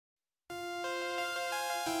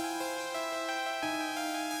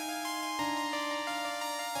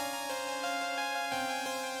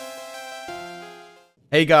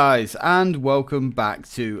Hey guys, and welcome back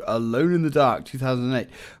to Alone in the Dark 2008.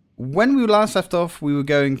 When we last left off, we were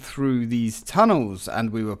going through these tunnels and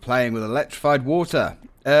we were playing with electrified water.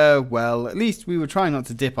 Well, at least we were trying not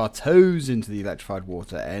to dip our toes into the electrified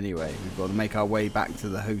water anyway. We've got to make our way back to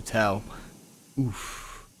the hotel.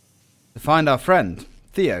 Oof. To find our friend,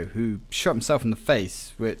 Theo, who shot himself in the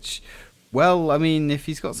face, which, well, I mean, if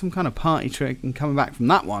he's got some kind of party trick and coming back from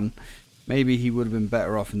that one, maybe he would have been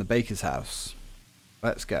better off in the baker's house.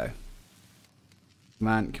 Let's go. Come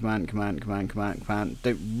on, come on, come on, come on, come on, come on.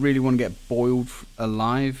 Don't really want to get boiled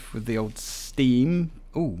alive with the old steam.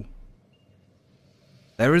 Ooh.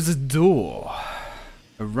 There is a door.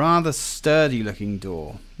 A rather sturdy looking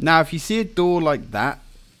door. Now, if you see a door like that,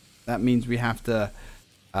 that means we have to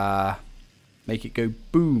make it go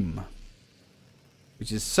boom.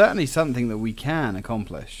 Which is certainly something that we can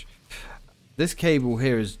accomplish. This cable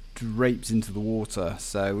here is drapes into the water,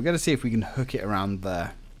 so we're going to see if we can hook it around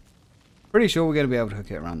there. Pretty sure we're going to be able to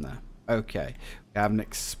hook it around there. Okay, we have an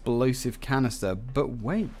explosive canister, but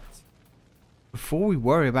wait. Before we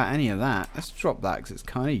worry about any of that, let's drop that because it's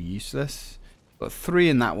kind of useless. Got 3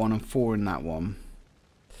 in that one and 4 in that one.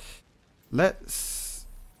 Let's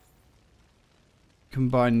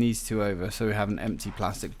combine these two over so we have an empty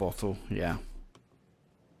plastic bottle. Yeah.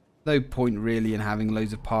 No point really in having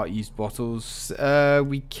loads of part-used bottles.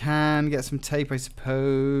 We can get some tape, I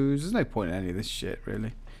suppose. There's no point in any of this shit,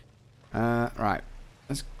 really. Right.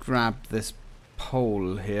 Let's grab this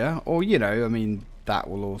pole here. Or, you know, I mean, that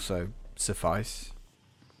will also suffice.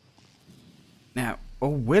 Now,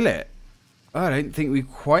 or will it? I don't think we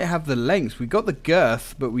quite have the length. We got the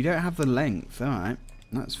girth, but we don't have the length. Alright,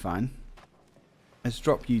 that's fine. Let's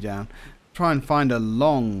drop you down. Try and find a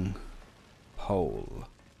long pole.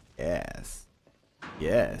 Yes.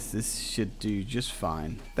 Yes, this should do just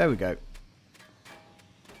fine. There we go.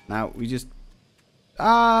 Now we just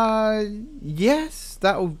yes,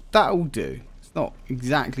 that'll do. It's not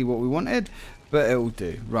exactly what we wanted, but it'll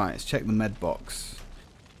do. Right, let's check the med box.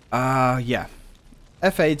 Yeah.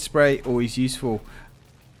 F-aid spray, always useful.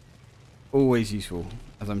 Always useful,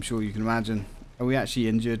 as I'm sure you can imagine. Are we actually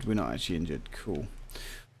injured? We're not actually injured. Cool.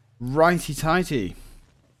 Righty tighty.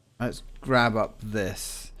 Let's grab up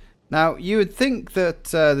this. Now, you would think that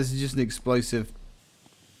this is just an explosive,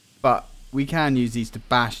 but we can use these to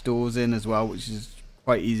bash doors in as well, which is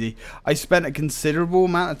quite easy. I spent a considerable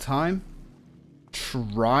amount of time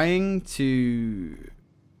trying to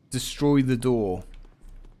destroy the door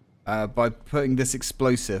by putting this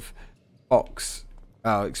explosive box,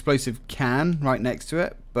 explosive can right next to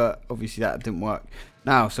it, but obviously that didn't work.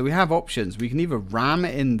 Now, so we have options. We can either ram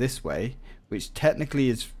it in this way, which technically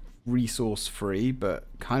is resource free but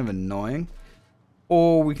kind of annoying,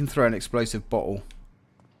 or we can throw an explosive bottle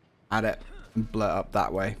at it and blow it up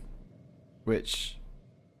that way, which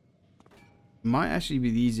might actually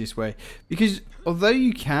be the easiest way, because although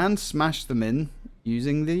you can smash them in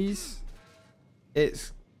using these,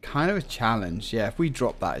 it's kind of a challenge. Yeah, if we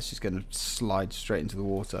drop that, it's just going to slide straight into the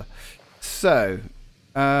water. So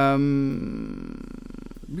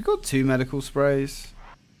we've got 2 medical sprays.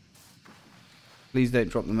 Please don't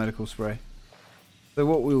drop the medical spray. So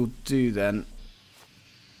what we'll do then...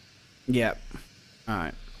 Yep.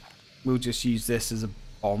 Alright. We'll just use this as a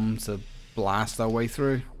bomb to blast our way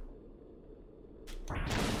through.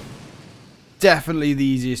 Definitely the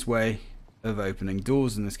easiest way of opening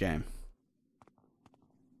doors in this game.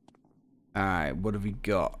 Alright, what have we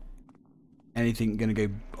got? Anything gonna go...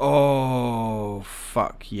 Oh,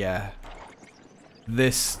 fuck yeah.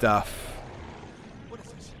 This stuff.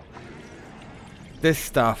 This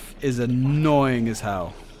stuff is annoying as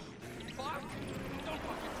hell.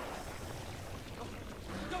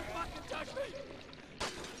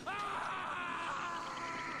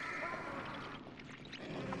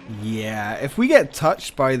 Yeah, if we get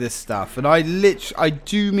touched by this stuff, and I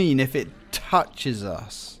do mean if it touches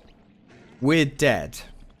us, we're dead.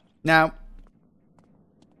 Now,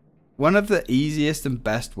 one of the easiest and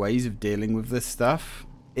best ways of dealing with this stuff,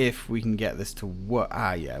 if we can get this to work.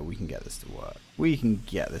 Yeah, we can get this to work. We can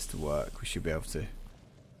get this to work. We should be able to.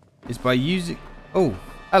 Is by using... Oh,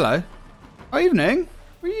 hello. Oh, evening.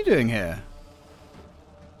 What are you doing here?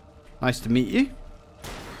 Nice to meet you.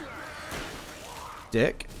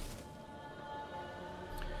 Dick.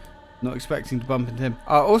 Not expecting to bump into him.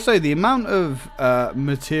 Also, the amount of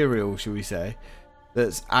material, shall we say,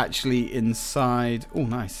 that's actually inside... Oh,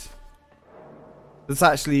 nice. That's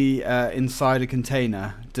actually inside a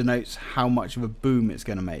container denotes how much of a boom it's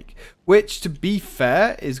going to make. Which, to be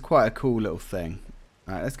fair, is quite a cool little thing.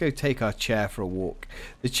 Alright, let's go take our chair for a walk.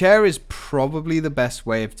 The chair is probably the best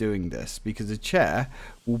way of doing this, because a chair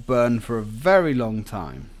will burn for a very long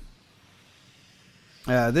time.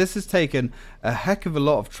 This has taken a heck of a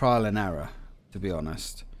lot of trial and error, to be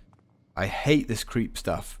honest. I hate this creep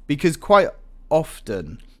stuff, because quite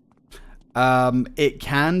often it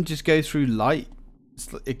can just go through light.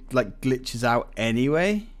 It like glitches out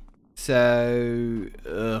anyway. So,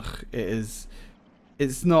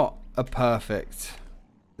 it's not a perfect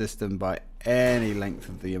system by any length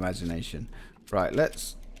of the imagination. Right,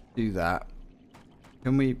 let's do that.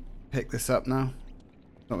 Can we pick this up now?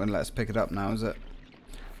 It's not going to let us pick it up now, is it?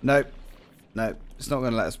 Nope. Nope. It's not going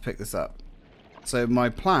to let us pick this up. So my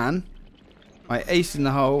plan, my ace in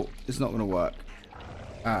the hole, is not going to work.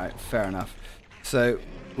 Alright, fair enough. So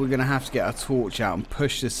we're going to have to get our torch out and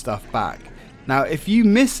push this stuff back. Now, if you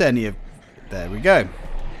miss any of... There we go.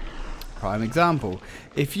 Prime example.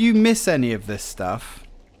 If you miss any of this stuff,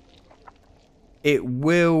 it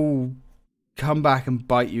will come back and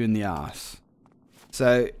bite you in the ass.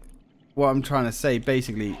 So what I'm trying to say,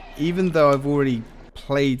 basically, even though I've already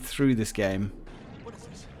played through this game,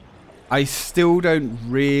 I still don't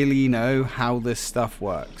really know how this stuff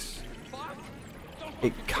works.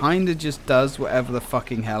 It kind of just does whatever the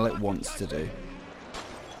fucking hell it wants to do.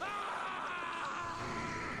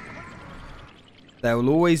 There will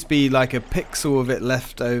always be like a pixel of it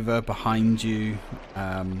left over behind you.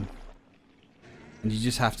 And you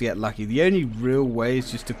just have to get lucky. The only real way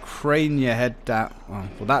is just to crane your head down. Oh,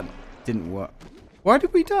 well, that didn't work. Why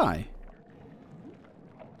did we die?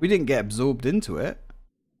 We didn't get absorbed into it.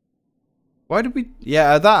 Why did we...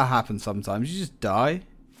 Yeah, that happens sometimes. You just die.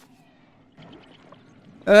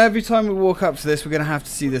 And every time we walk up to this, we're going to have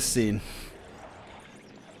to see this scene.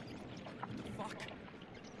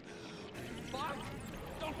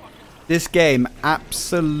 This game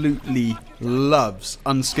absolutely loves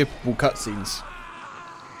unskippable cutscenes.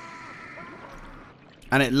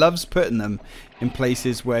 And it loves putting them in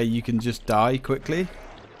places where you can just die quickly.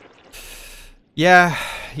 Yeah,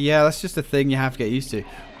 that's just a thing you have to get used to.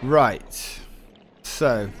 Right.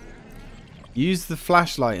 So, use the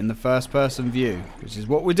flashlight in the first person view, which is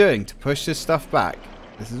what we're doing to push this stuff back.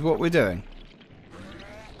 This is what we're doing.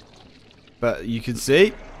 But you can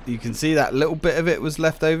see that little bit of it was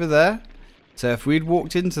left over there. So if we'd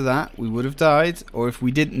walked into that, we would have died. Or if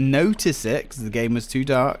we didn't notice it because the game was too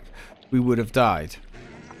dark, we would have died.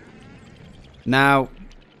 Now,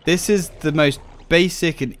 this is the most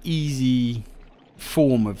basic and easy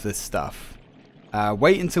form of this stuff.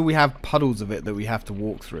 Wait until we have puddles of it that we have to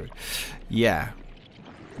walk through. Yeah.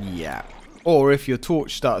 Or if your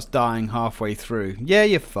torch starts dying halfway through, yeah,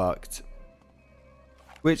 you're fucked.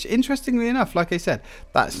 Which, interestingly enough, like I said,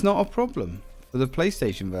 that's not a problem for the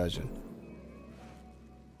PlayStation version.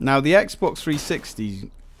 Now, the Xbox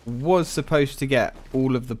 360 was supposed to get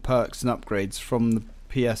all of the perks and upgrades from the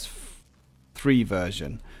PS3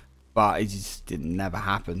 version, but it just never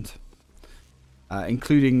happened.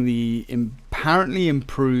 Including the apparently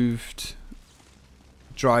improved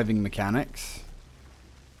driving mechanics,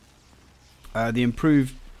 the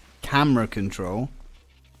improved camera control,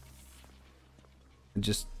 and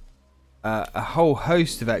just a whole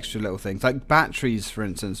host of extra little things, like batteries, for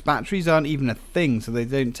instance. Batteries aren't even a thing, so they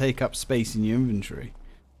don't take up space in your inventory.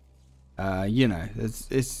 You know,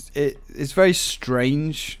 it's very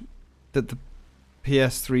strange that the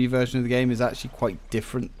PS3 version of the game is actually quite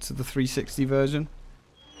different to the 360 version.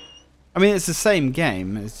 I mean, it's the same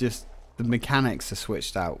game, it's just the mechanics are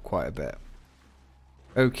switched out quite a bit.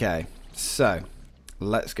 Okay, so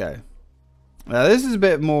let's go. Now, this is a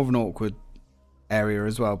bit more of an awkward area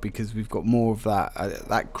as well, because we've got more of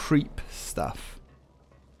that creep stuff.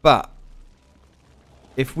 But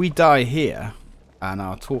if we die here and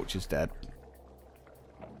our torch is dead,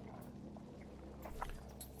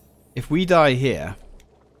 if we die here,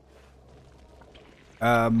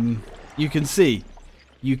 you can see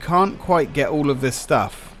you can't quite get all of this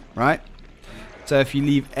stuff, right? So if you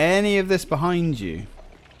leave any of this behind you,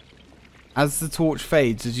 as the torch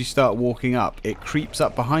fades, as you start walking up, it creeps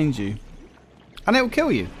up behind you and it will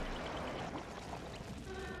kill you.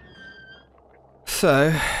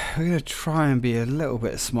 So we're going to try and be a little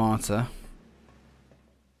bit smarter.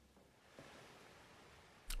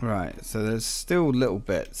 Right, so there's still little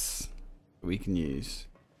bits that we can use.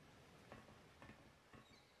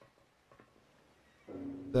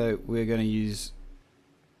 So we're going to use...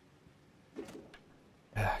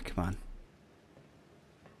 come on.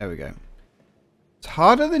 There we go. It's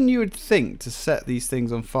harder than you would think to set these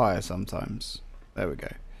things on fire sometimes. There we go.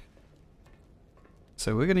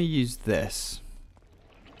 So we're going to use this,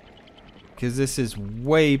 because this is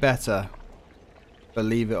way better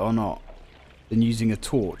believe it or not, than using a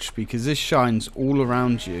torch, because this shines all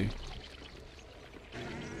around you.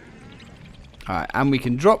 Alright, and we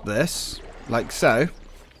can drop this, like so,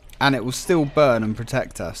 and it will still burn and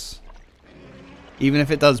protect us. Even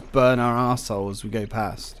if it does burn our arsehole as we go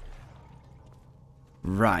past.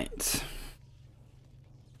 Right.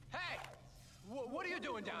 Hey! What are you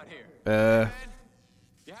doing down here?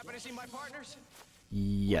 You happen to see my partners?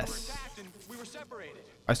 Yes. We were separated.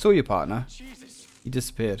 I saw your partner. Jesus. He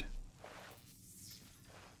disappeared.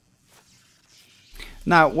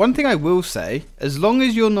 Now, one thing I will say, as long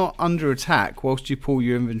as you're not under attack whilst you pull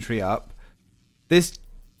your inventory up, this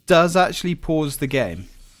does actually pause the game.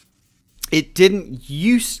 It didn't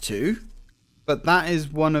used to, but that is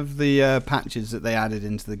one of the patches that they added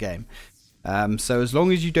into the game. So as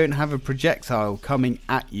long as you don't have a projectile coming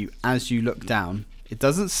at you as you look down, it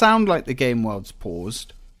doesn't sound like the game world's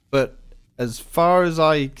paused, but as far as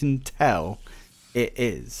I can tell, it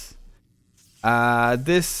is.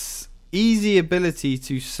 This easy ability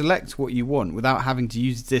to select what you want without having to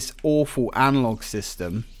use this awful analog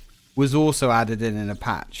system was also added in a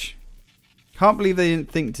patch. Can't believe they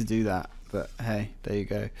didn't think to do that, but hey, there you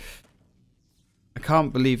go. I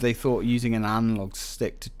can't believe they thought using an analog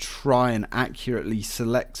stick to try and accurately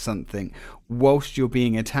select something whilst you're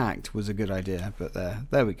being attacked was a good idea, but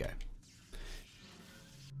there we go.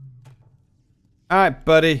 Alright,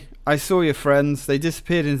 buddy, I saw your friends. They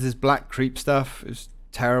disappeared into this black creep stuff. It was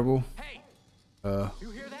terrible. Hey!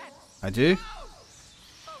 You hear that? I do? No!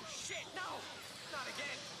 Oh shit, no!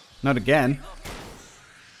 Not again!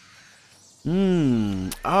 Not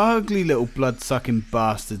again? Ugly little blood-sucking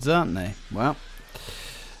bastards, aren't they? Well,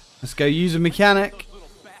 let's go use a mechanic. Those little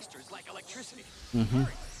bastards like electricity.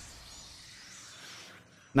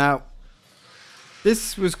 Now,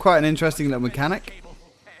 this was quite an interesting little mechanic. And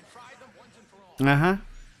fry them once and for all.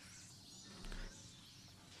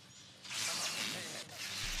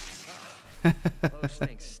 Those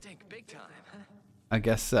things stink big time, huh? I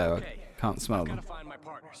guess so. Okay, I can't smell them. gotta find my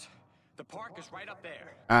partners. The park is right up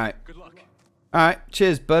there. Alright. Good luck. Alright,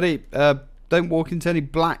 cheers, buddy. Don't walk into any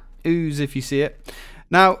black ooze if you see it.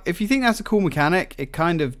 Now, if you think that's a cool mechanic, it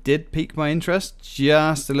kind of did pique my interest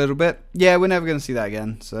just a little bit. Yeah, we're never going to see that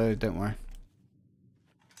again, so don't worry.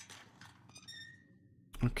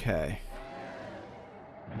 Okay.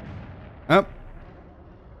 Oh.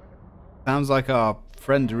 Sounds like our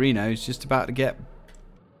friend Dorino is just about to get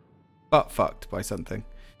butt fucked by something.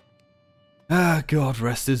 Ah, God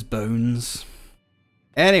rest his bones.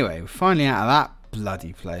 Anyway, we're finally out of that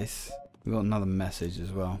bloody place. We got another message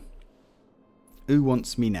as well. Who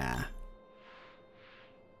wants me now?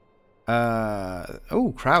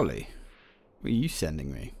 Oh, Crowley. What are you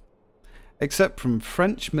sending me? Except from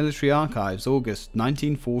French Military Archives, August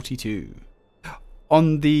 1942.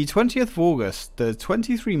 On the 20th of August, the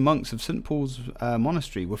 23 monks of St. Paul's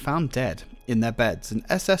Monastery were found dead in their beds. An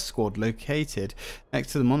SS squad located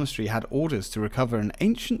next to the monastery had orders to recover an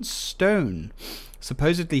ancient stone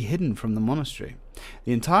supposedly hidden from the monastery.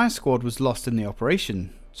 The entire squad was lost in the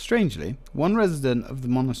operation. Strangely, one resident of the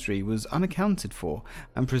monastery was unaccounted for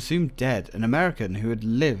and presumed dead, an American who had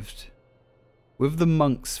lived with the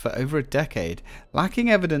monks for over a decade. Lacking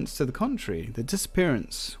evidence to the contrary, the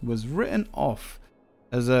disappearance was written off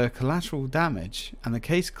as a collateral damage and the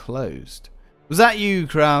case closed. Was that you,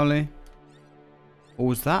 Crowley? Or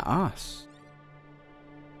was that us?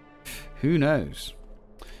 Who knows?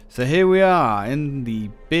 So here we are in the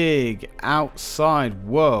big outside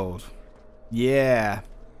world. Yeah.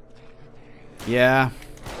 Yeah.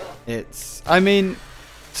 It's, I mean,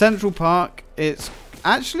 Central Park, it's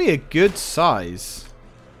actually a good size.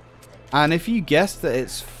 And if you guess that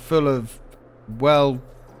it's full of, well,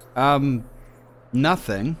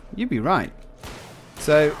 nothing, you'd be right.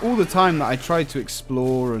 So all the time that I tried to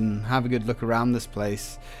explore and have a good look around this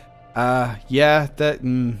place, yeah,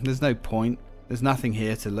 there's no point. There's nothing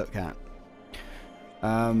here to look at.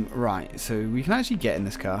 Right, so we can actually get in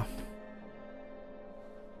this car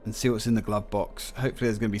and see what's in the glove box. Hopefully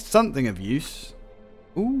there's going to be something of use.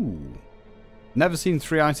 Ooh. Never seen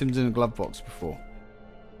 3 items in a glove box before.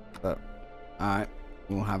 But, alright,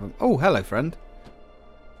 we'll have them. Oh, hello, friend.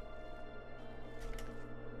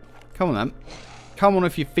 Come on, then. Come on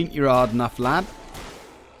if you think you're hard enough, lad.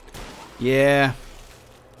 Yeah.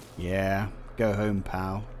 Yeah. Go home,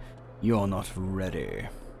 pal. You're not ready.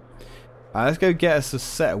 Alright, let's go get us a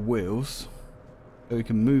set of wheels so we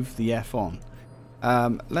can move the F on.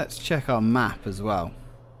 Let's check our map as well.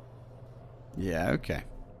 Yeah, okay.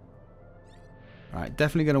 Alright,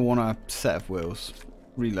 definitely going to want a set of wheels.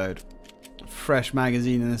 Reload. Fresh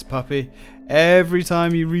magazine in this puppy. Every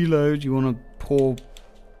time you reload, you want to pour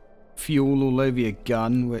fuel all over your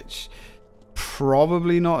gun, which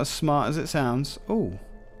probably not as smart as it sounds. Oh.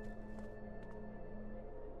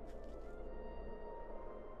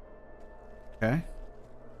 Okay.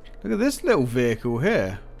 Look at this little vehicle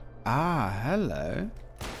here. Ah, hello.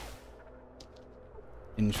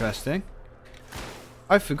 Interesting.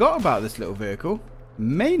 I forgot about this little vehicle.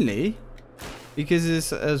 Mainly because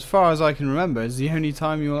it's, as far as I can remember, it's the only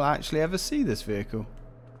time you will actually ever see this vehicle.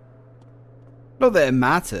 Not that it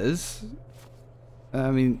matters.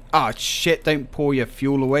 I mean, shit, don't pour your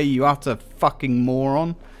fuel away, you utter fucking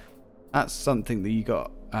moron. That's something that you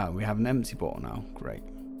got. We have an empty bottle now. Great.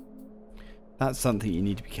 That's something you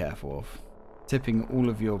need to be careful of. Tipping all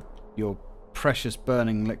of your precious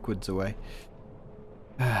burning liquids away.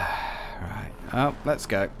 Right. Oh, let's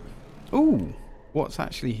go. Ooh, what's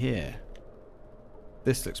actually here?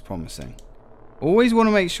 This looks promising. Always want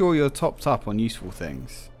to make sure you're topped up on useful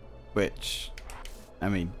things. Which, I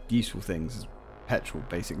mean, useful things is petrol,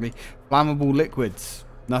 basically. Flammable liquids.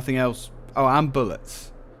 Nothing else. Oh, and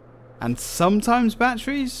bullets. And sometimes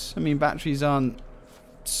batteries. I mean, batteries aren't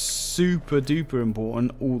super duper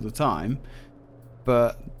important all the time.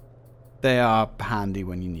 But they are handy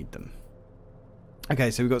when you need them.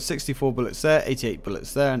 Okay, so we've got 64 bullets there, 88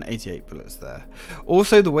 bullets there, and 88 bullets there.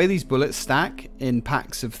 Also, the way these bullets stack in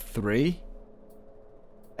packs of 3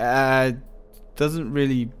 doesn't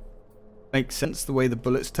really make sense the way the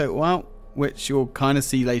bullets total out, which you'll kind of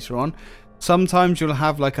see later on. Sometimes you'll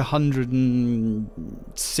have like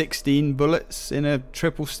 116 bullets in a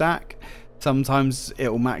triple stack. Sometimes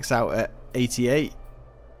it'll max out at 88.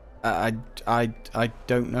 I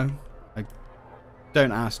don't know.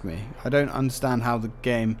 Don't ask me. I don't understand how the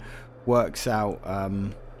game works out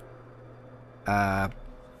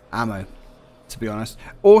ammo, to be honest.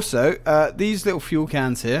 Also, these little fuel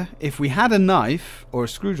cans here, if we had a knife or a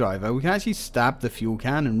screwdriver, we can actually stab the fuel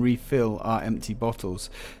can and refill our empty bottles.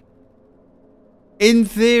 In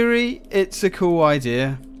theory, it's a cool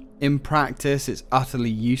idea. In practice, it's utterly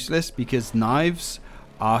useless because knives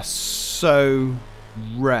are so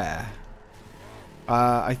rare.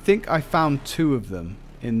 I think I found 2 of them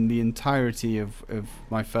in the entirety of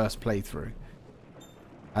my first playthrough.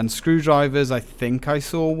 And screwdrivers, I think I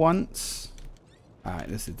saw once. Alright,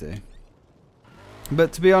 this will do.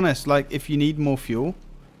 But to be honest, like, if you need more fuel,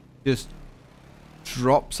 just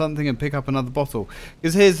drop something and pick up another bottle.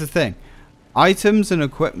 Because here's the thing. Items and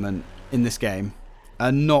equipment in this game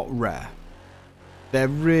are not rare. They're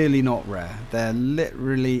really not rare. They're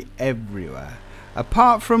literally everywhere.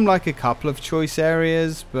 Apart from like a couple of choice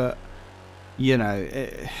areas, but you know,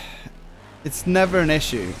 it's never an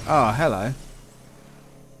issue. Oh, hello.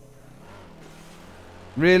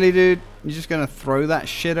 Really, dude? You're just gonna throw that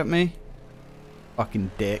shit at me?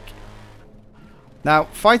 Fucking dick. Now,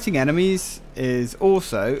 fighting enemies is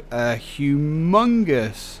also a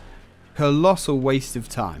humongous, colossal waste of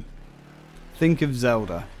time. Think of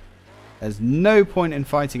Zelda. There's no point in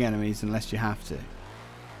fighting enemies unless you have to.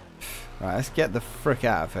 Right, let's get the frick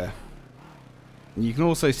out of here. And you can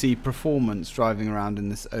also see performance driving around in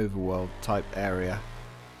this overworld type area.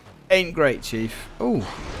 Ain't great, Chief. Oh,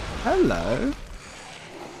 hello.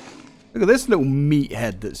 Look at this little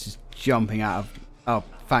meathead that's just jumping out of... Oh,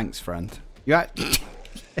 thanks, friend. You act...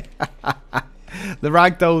 The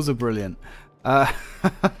ragdolls are brilliant. Oh,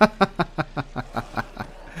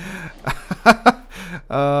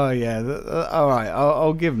 yeah. Alright,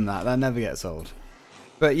 I'll give them that. That never gets old.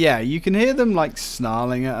 But yeah, you can hear them like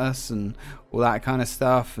snarling at us and all that kind of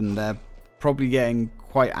stuff, and they're probably getting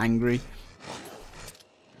quite angry.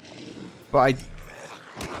 But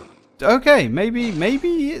okay,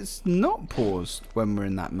 maybe it's not paused when we're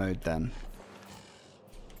in that mode then.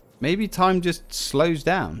 Maybe time just slows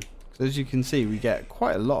down. As you can see, we get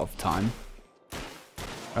quite a lot of time.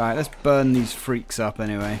 Alright, let's burn these freaks up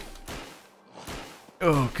anyway.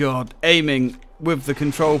 Oh god, aiming with the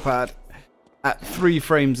control pad at 3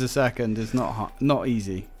 frames a second is not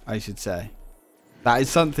easy, I should say. That is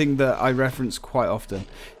something that I reference quite often.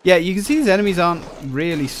 Yeah, you can see these enemies aren't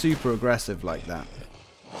really super aggressive like that.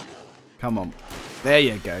 Come on. There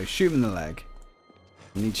you go. Shoot him in the leg.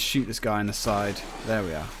 I need to shoot this guy in the side. There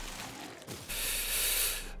we are.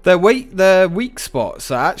 Their weak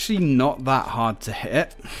spots are actually not that hard to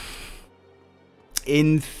hit.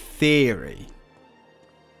 In theory.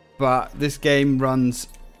 But this game runs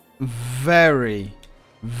very,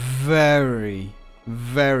 very,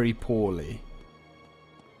 very poorly.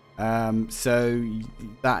 So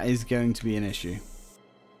that is going to be an issue.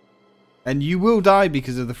 And you will die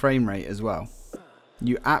because of the frame rate as well.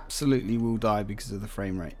 You absolutely will die because of the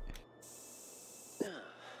frame rate.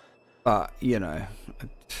 But, you know,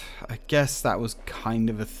 I guess that was kind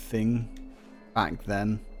of a thing back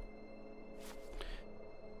then.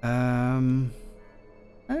 Oh,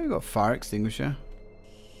 we got a fire extinguisher.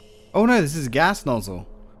 Oh no, this is a gas nozzle.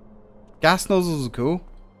 Gas nozzles are cool.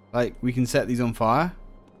 Like, we can set these on fire.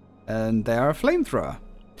 And they are a flamethrower.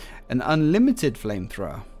 An unlimited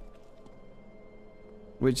flamethrower.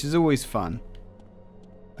 Which is always fun.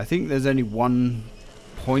 I think there's only one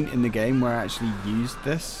point in the game where I actually used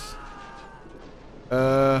this.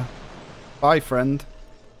 Bye, friend.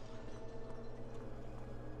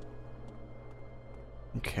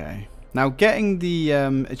 Okay. Now, getting the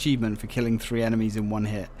achievement for killing 3 enemies in 1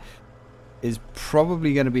 hit is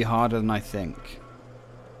probably going to be harder than I think.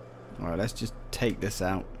 Alright, let's just take this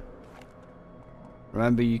out.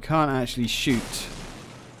 Remember, you can't actually shoot.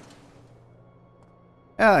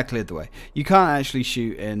 Yeah, that cleared the way. You can't actually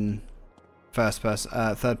shoot in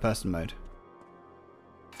third person mode.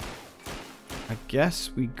 I guess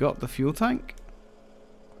we got the fuel tank.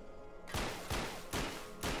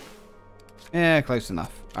 Yeah, close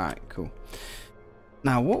enough. Alright, cool.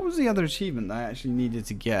 Now, what was the other achievement that I actually needed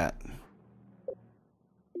to get?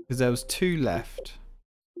 Because there was 2 left.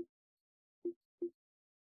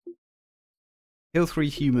 Kill 3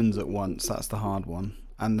 humans at once. That's the hard one.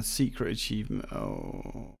 And the secret achievement.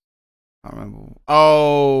 Oh, I can't remember.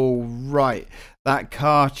 Oh, right. That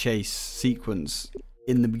car chase sequence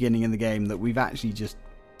in the beginning of the game that we've actually just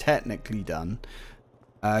technically done.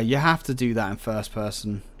 You have to do that in first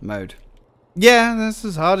person mode. Yeah, that's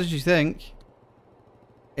as hard as you think.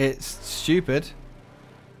 It's stupid.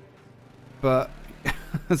 But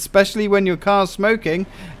especially when your car's smoking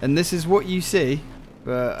and this is what you see.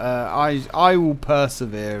 But I will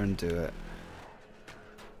persevere and do it.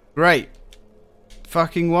 Great.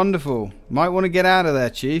 Fucking wonderful. Might want to get out of there,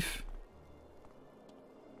 Chief.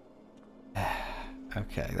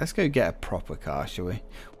 Okay, let's go get a proper car, shall we?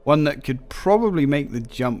 One that could probably make the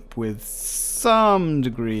jump with some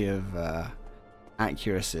degree of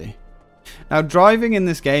accuracy. Now, driving in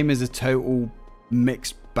this game is a total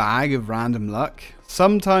mixed bag of random luck.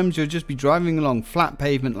 Sometimes you'll just be driving along flat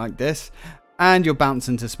pavement like this, and you'll bounce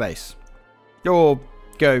into space. Or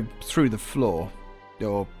go through the floor.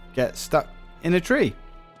 Or get stuck in a tree.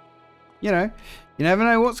 You know, you never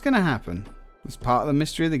know what's going to happen. It's part of the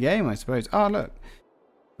mystery of the game, I suppose. Oh, look.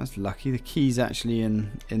 That's lucky. The key's actually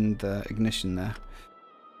in the ignition there.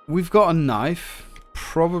 We've got a knife.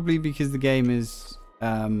 Probably because the game is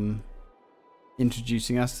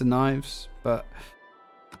introducing us to knives. But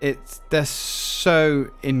they're so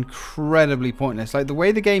incredibly pointless. Like, the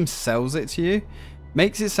way the game sells it to you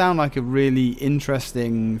makes it sound like a really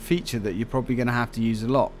interesting feature that you're probably going to have to use a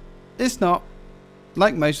lot. It's not.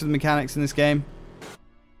 Like most of the mechanics in this game.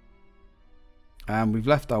 And we've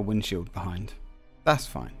left our windshield behind. That's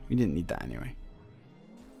fine. We didn't need that anyway.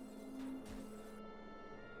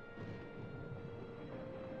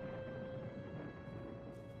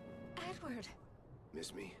 Edward.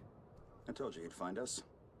 Miss me? I told you you'd find us.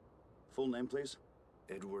 Full name, please?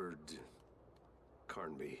 Edward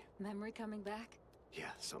Carnby. Memory coming back?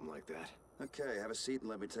 Yeah, something like that. Okay, have a seat and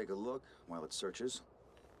let me take a look while it searches.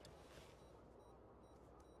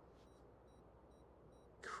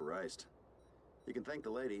 Christ. You can thank the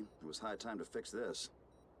lady. It was high time to fix this.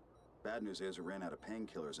 Bad news is we ran out of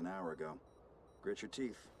painkillers an hour ago. Grit your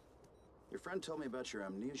teeth. Your friend told me about your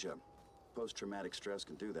amnesia. Post-traumatic stress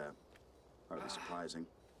can do that. Hardly surprising.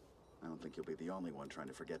 I don't think you'll be the only one trying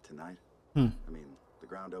to forget tonight. I mean, the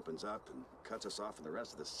ground opens up and cuts us off from the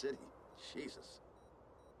rest of the city. Jesus.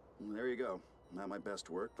 Well, there you go. Not my best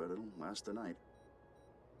work, but it'll last the night.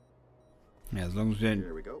 Yeah, as long as we don't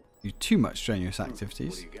Here we go. do too much strenuous What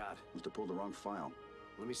activities. do you got? Must have pulled the wrong file.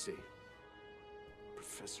 Let me see.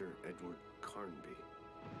 Professor Edward Carnby.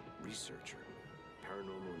 Researcher.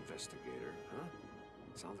 Paranormal investigator. Huh?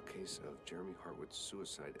 Solved the case of Jeremy Hartwood's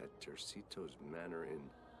suicide at Tercitos Manor in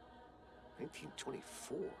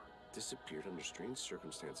 1924. Disappeared under strange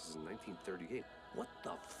circumstances in 1938. What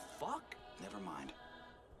the fuck? Never mind.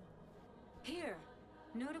 Here.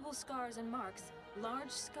 Notable scars and marks. Large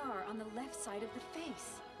scar on the left side of the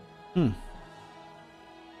face. You're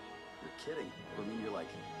kidding. I mean, you're like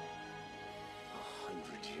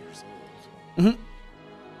 100 years old.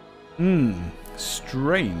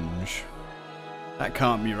 Strange. That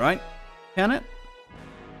can't be right, can it?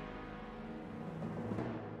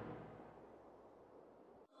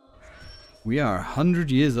 We are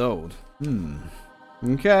 100 years old.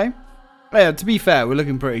 Okay. Yeah, to be fair, we're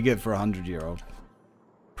looking pretty good for a 100-year-old.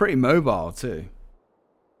 Pretty mobile, too.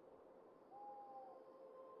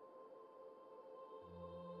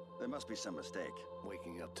 There must be some mistake.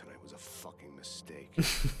 Waking up tonight was a fucking mistake.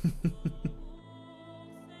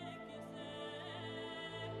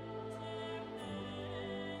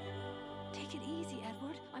 Take it easy,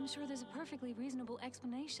 Edward. I'm sure there's a perfectly reasonable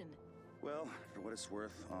explanation. Well, for what it's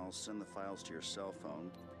worth, I'll send the files to your cell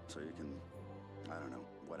phone so you can, I don't know,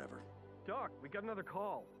 whatever. Doc, we got another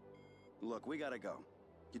call. Look, we gotta go.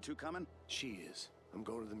 You two coming? She is. I'm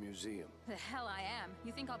going to the museum. The hell I am.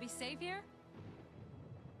 You think I'll be safe here?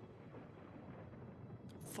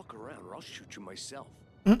 Fuck around or I'll shoot you myself.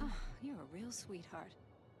 Oh, you're a real sweetheart.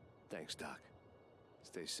 Thanks, Doc.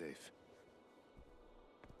 Stay safe.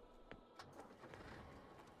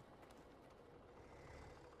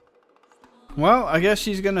 Well, I guess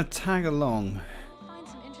she's gonna tag along. Find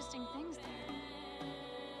some interesting things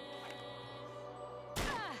there.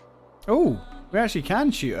 Oh, we actually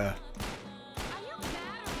can shoot her. Are you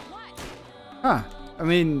mad or what? Huh. I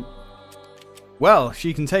mean, well,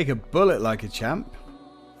 she can take a bullet like a champ.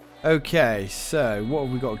 Okay, so what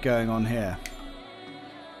have we got going on here?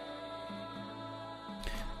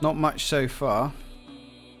 Not much so far.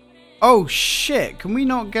 Oh shit, can we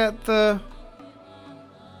not get the...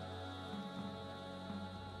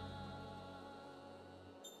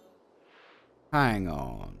 Hang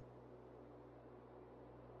on.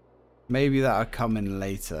 Maybe that'll come in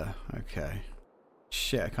later. Okay.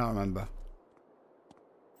 Shit, I can't remember.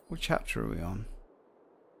 What chapter are we on?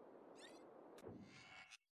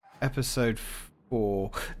 Episode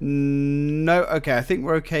 4. No, okay, I think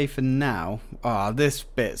we're okay for now. Ah, this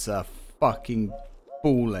bit's a fucking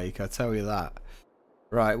ball ache, I tell you that.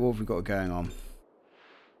 Right, what have we got going on?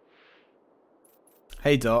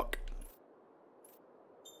 Hey, Doc.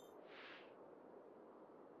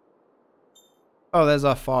 Oh, there's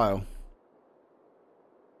our file.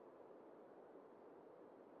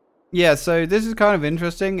 Yeah, so this is kind of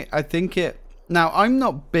interesting. I think it... Now, I'm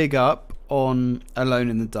not big up on Alone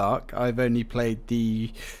in the Dark. I've only played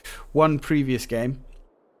the one previous game.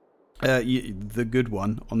 The good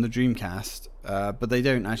one on the Dreamcast. But they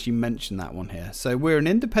don't actually mention that one here. So we're an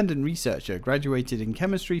independent researcher, graduated in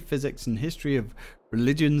chemistry, physics, and history of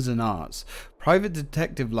religions and arts. Private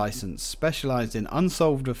detective license, specialized in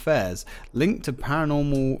unsolved affairs linked to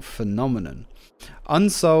paranormal phenomenon.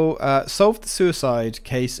 Solved the suicide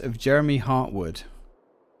case of Jeremy Hartwood.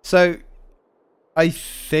 So I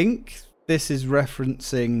think this is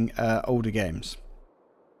referencing older games.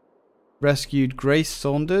 Rescued Grace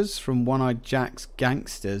Saunders from One-Eyed Jack's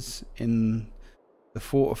gangsters in the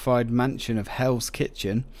fortified mansion of Hell's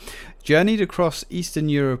Kitchen. Journeyed across Eastern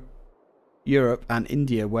Europe and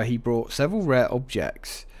India, where he brought several rare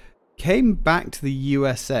objects. Came back to the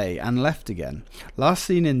USA and left again. Last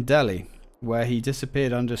seen in Delhi, where he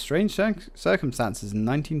disappeared under strange circumstances in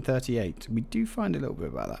 1938. We do find a little bit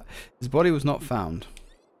about that. His body was not found.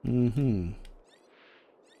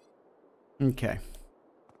 Okay.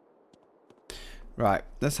 Right,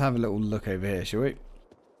 let's have a little look over here, shall we? Are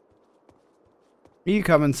you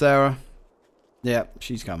coming, Sarah? Yeah,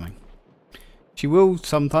 she's coming. She will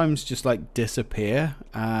sometimes just like disappear,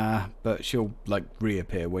 but she'll like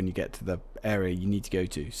reappear when you get to the area you need to go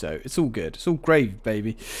to. So it's all good. It's all gravy,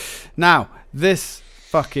 baby. Now, this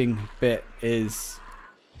fucking bit is...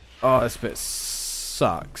 Oh, this bit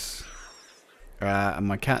sucks. And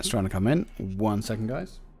my cat's trying to come in. 1 second,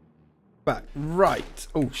 guys. Back. Right.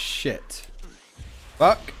 Oh, shit.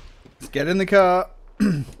 Fuck. Let's get in the car.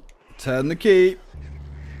 Turn the key.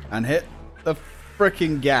 And hit the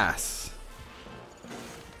freaking gas.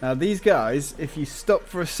 Now these guys, if you stop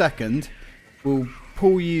for a second, will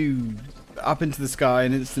pull you up into the sky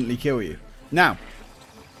and instantly kill you. Now,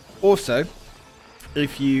 also,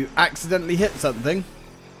 if you accidentally hit something,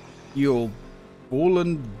 you'll fall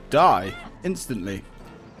and die instantly,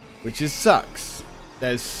 which sucks.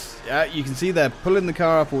 There's, you can see they're pulling the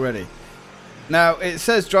car up already. Now, it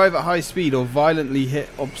says drive at high speed or violently hit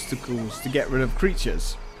obstacles to get rid of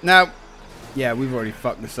creatures. Now, yeah, we've already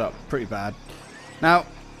fucked this up pretty bad. Now,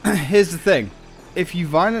 here's the thing. If you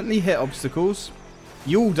violently hit obstacles,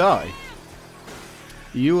 you'll die.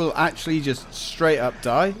 You will actually just straight up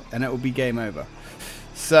die, and it will be game over.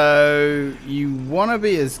 So, you want to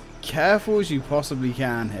be as careful as you possibly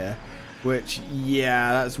can here. Which,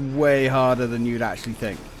 yeah, that's way harder than you'd actually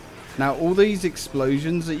think. Now, all these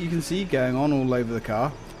explosions that you can see going on all over the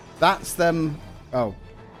car, that's them... Oh.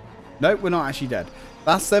 Nope, we're not actually dead.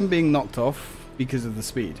 That's them being knocked off because of the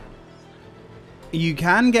speed. You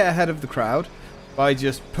can get ahead of the crowd by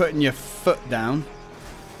just putting your foot down,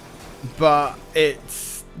 but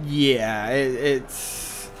it's, yeah,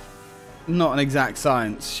 it's not an exact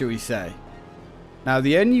science, shall we say. Now,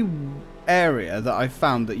 the only area that I've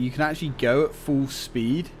found that you can actually go at full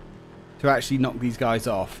speed to actually knock these guys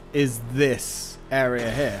off is this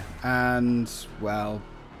area here, and, well,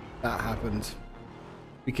 that happened.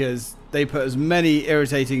 because they put as many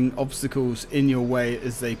irritating obstacles in your way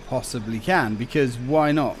as they possibly can, because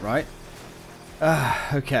why not, right?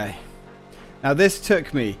 Okay. Now this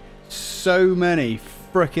took me so many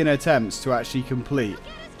frickin' attempts to actually complete.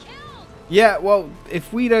 Yeah, well,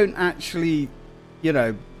 if we don't actually, you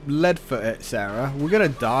know, leadfoot it, Sarah, we're gonna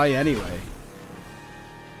die anyway.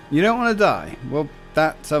 You don't want to die? Well,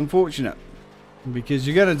 that's unfortunate, because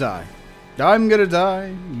you're gonna die. I'm gonna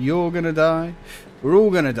die, you're gonna die, we're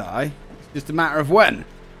all gonna die. It's just a matter of when.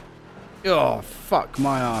 Oh, fuck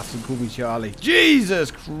my ass and call me Charlie.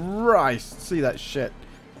 Jesus Christ! See that shit.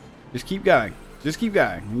 Just keep going. Just keep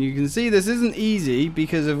going. And you can see this isn't easy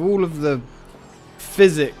because of all of the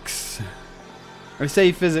physics. I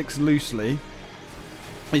say physics loosely.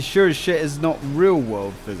 It sure as shit is not real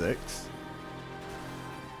world physics.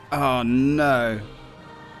 Oh no.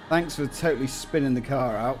 Thanks for totally spinning the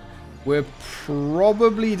car out. We're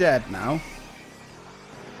probably dead now.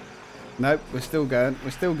 Nope, we're still going.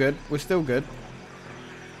 We're still good. We're still good.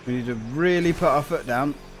 We need to really put our foot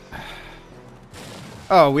down.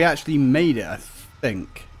 Oh, we actually made it, I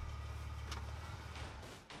think.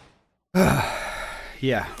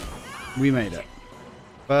 Yeah, we made it.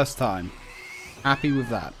 First time. Happy with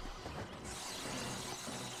that.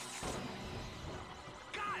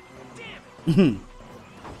 God damn it!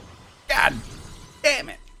 God damn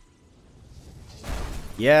it!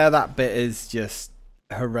 Yeah, that bit is just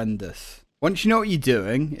horrendous. Once you know what you're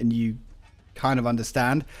doing and you kind of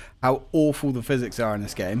understand how awful the physics are in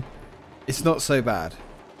this game, it's not so bad.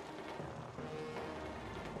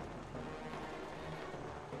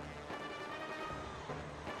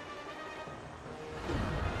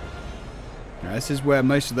 Now, this is where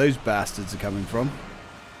most of those bastards are coming from.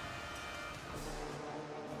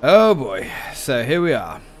 Oh boy, so here we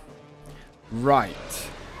are. Right.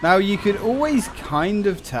 Now you can always kind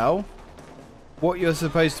of tell what you're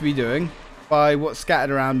supposed to be doing by what's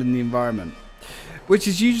scattered around in the environment, which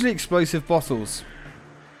is usually explosive bottles.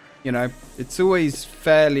 You know, it's always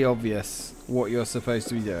fairly obvious what you're supposed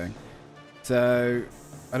to be doing. So,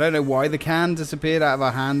 I don't know why the can disappeared out of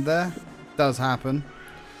our hand there. It does happen.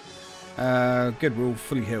 Good, we're all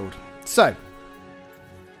fully healed. So,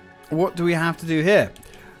 what do we have to do here?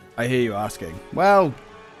 I hear you asking. Well,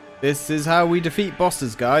 this is how we defeat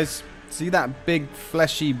bosses, guys. See that big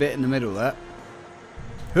fleshy bit in the middle there?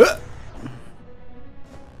 Huh!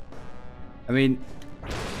 I mean,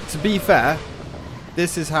 to be fair,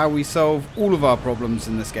 this is how we solve all of our problems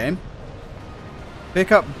in this game.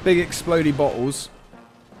 Pick up big explodey bottles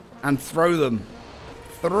and throw them.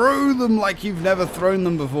 Throw them like you've never thrown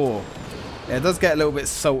them before. Yeah, it does get a little bit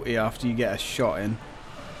salty after you get a shot in,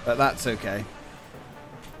 but that's okay.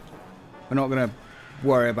 We're not going to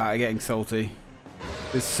worry about it getting salty,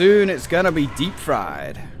 because soon it's going to be deep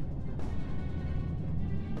fried.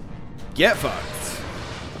 Get fucked.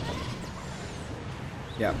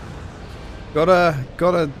 Yeah.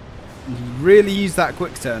 Gotta really use that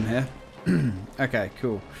quick turn here. Okay,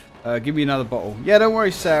 cool. Give me another bottle. Yeah, don't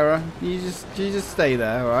worry, Sarah. You just stay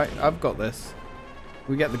there, alright? I've got this.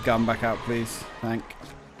 Can we get the gun back out, please? Thank.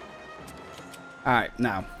 Alright,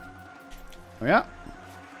 now. Oh, yeah.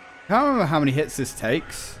 I can't remember how many hits this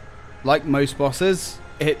takes. Like most bosses,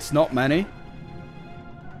 it's not many.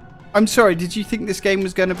 I'm sorry, did you think this game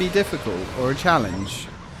was going to be difficult or a challenge?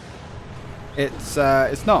 It's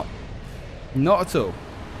not. Not at all.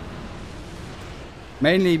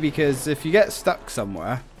 Mainly because if you get stuck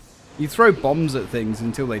somewhere, you throw bombs at things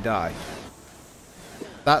until they die.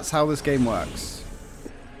 That's how this game works.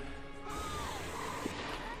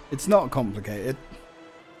 It's not complicated.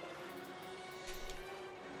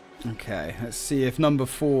 Okay, let's see if number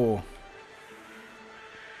 4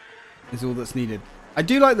 is all that's needed. I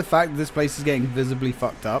do like the fact that this place is getting visibly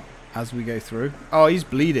fucked up as we go through. Oh, he's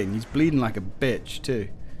bleeding. He's bleeding like a bitch, too.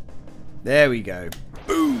 There we go.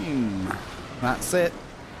 Boom! That's it.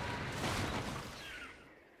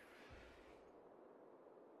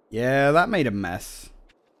 Yeah, that made a mess.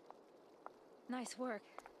 Nice work.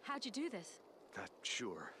 How'd you do this? Not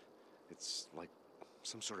sure. It's like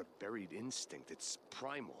some sort of buried instinct. It's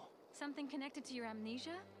primal. Something connected to your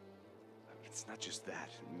amnesia? It's not just that.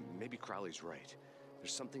 Maybe Crowley's right.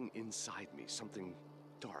 There's something inside me, something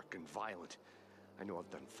dark and violent. I know I've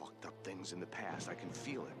done fucked up things in the past. I can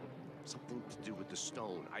feel it. Something to do with the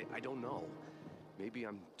stone. I don't know. Maybe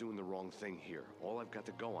I'm doing the wrong thing here. All I've got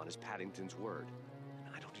to go on is Paddington's word.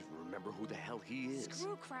 And I don't even remember who the hell he is.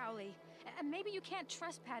 Screw Crowley. And maybe you can't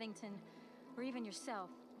trust Paddington, or even yourself.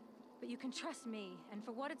 But you can trust me, and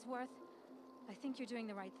for what it's worth, I think you're doing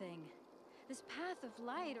the right thing. This path of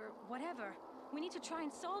light, or whatever, we need to try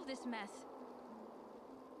and solve this mess.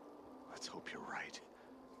 Let's hope you're right.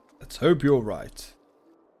 Let's hope you're right.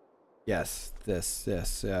 Yes,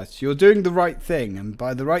 yes. You're doing the right thing, and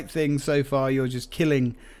by the right thing so far, you're just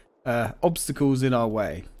killing obstacles in our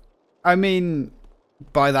way. I mean,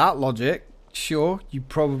 by that logic, sure, you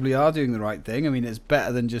probably are doing the right thing. I mean, it's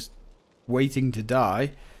better than just waiting to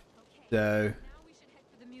die. So, Now we should head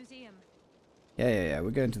for the museum. yeah,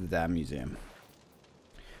 we're going to the damn museum.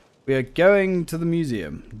 We are going to the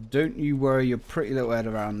museum. Don't you worry your pretty little head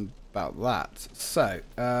around about that. So,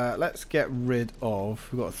 let's get rid of...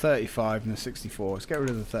 We've got a 35 and a 64. Let's get rid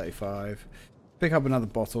of the 35. Pick up another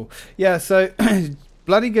bottle. Yeah, so...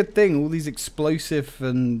 bloody good thing. All these explosive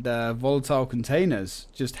and volatile containers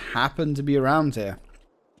just happen to be around here.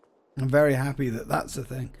 I'm very happy that that's a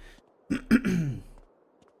thing.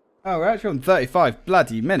 Oh, we're actually on 35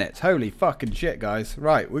 bloody minutes. Holy fucking shit, guys.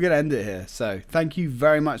 Right, we're going to end it here. So, thank you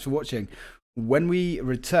very much for watching. When we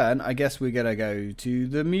return, I guess we're going to go to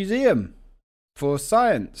the museum for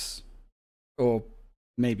science. Or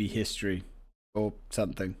maybe history or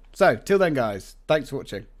something. So, till then, guys, thanks for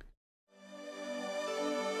watching.